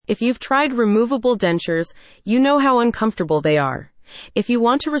If you've tried removable dentures, you know how uncomfortable they are. If you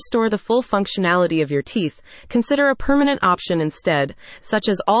want to restore the full functionality of your teeth, consider a permanent option instead, such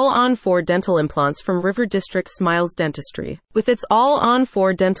as All-On-4 dental implants from River District Smiles Dentistry. With its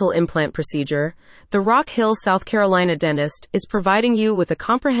All-On-4 dental implant procedure, the Rock Hill, South Carolina dentist is providing you with a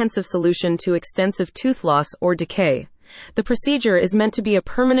comprehensive solution to extensive tooth loss or decay. The procedure is meant to be a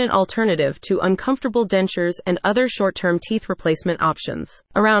permanent alternative to uncomfortable dentures and other short-term teeth replacement options.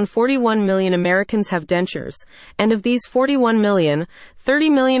 Around 41 million Americans have dentures, and of these 41 million, 30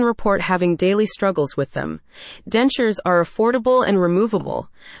 million report having daily struggles with them. Dentures are affordable and removable,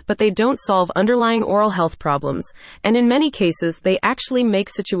 but they don't solve underlying oral health problems, and in many cases they actually make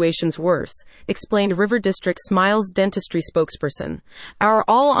situations worse, explained River District Smiles Dentistry spokesperson. Our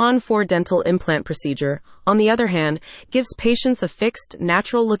All-On-4 dental implant procedure, on the other hand, gives patients a fixed,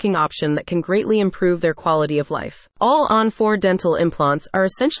 natural-looking option that can greatly improve their quality of life. All-On-4 dental implants are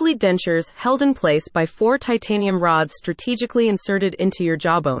essentially dentures held in place by 4 titanium rods strategically inserted into your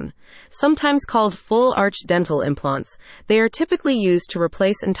jawbone. Sometimes called full-arch dental implants, they are typically used to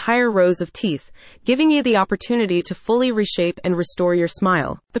replace entire rows of teeth, giving you the opportunity to fully reshape and restore your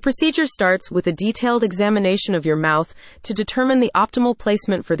smile. The procedure starts with a detailed examination of your mouth to determine the optimal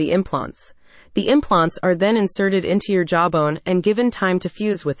placement for the implants. The implants are then inserted into your jawbone and given time to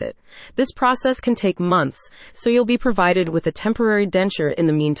fuse with it. This process can take months, so you'll be provided with a temporary denture in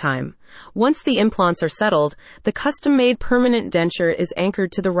the meantime. Once the implants are settled, the custom-made permanent denture is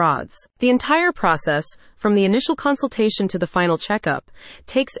anchored to the rods. The entire process, from the initial consultation to the final checkup,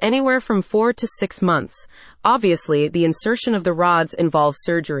 takes anywhere from 4 to 6 months. Obviously, the insertion of the rods involves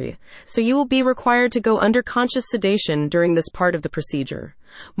surgery, so you will be required to go under conscious sedation during this part of the procedure.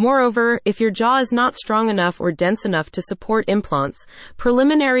 Moreover, if your jaw is not strong enough or dense enough to support implants,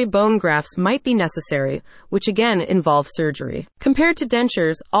 preliminary bone grafts might be necessary, which again involves surgery. Compared to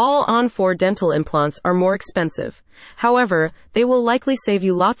dentures, All-On-4 dental implants are more expensive. However, they will likely save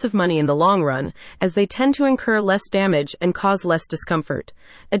you lots of money in the long run, as they tend to incur less damage and cause less discomfort.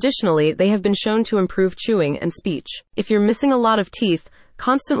 Additionally, they have been shown to improve chewing and speech. If you're missing a lot of teeth,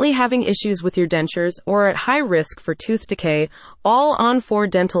 constantly having issues with your dentures, or at high risk for tooth decay, All-On-4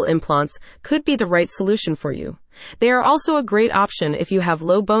 dental implants could be the right solution for you. They are also a great option if you have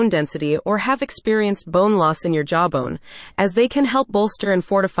low bone density or have experienced bone loss in your jawbone, as they can help bolster and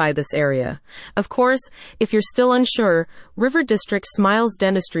fortify this area. Of course, if you're still unsure, River District Smiles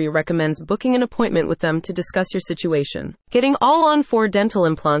Dentistry recommends booking an appointment with them to discuss your situation. Getting All-On-4 dental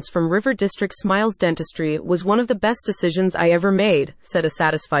implants from River District Smiles Dentistry was one of the best decisions I ever made, said a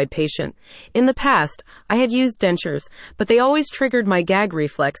satisfied patient. In the past, I had used dentures, but they always triggered my gag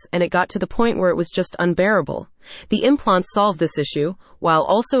reflex, and it got to the point where it was just unbearable. The implants solve this issue, while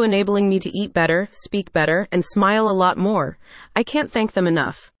also enabling me to eat better, speak better, and smile a lot more. I can't thank them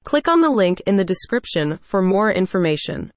enough. Click on the link in the description for more information.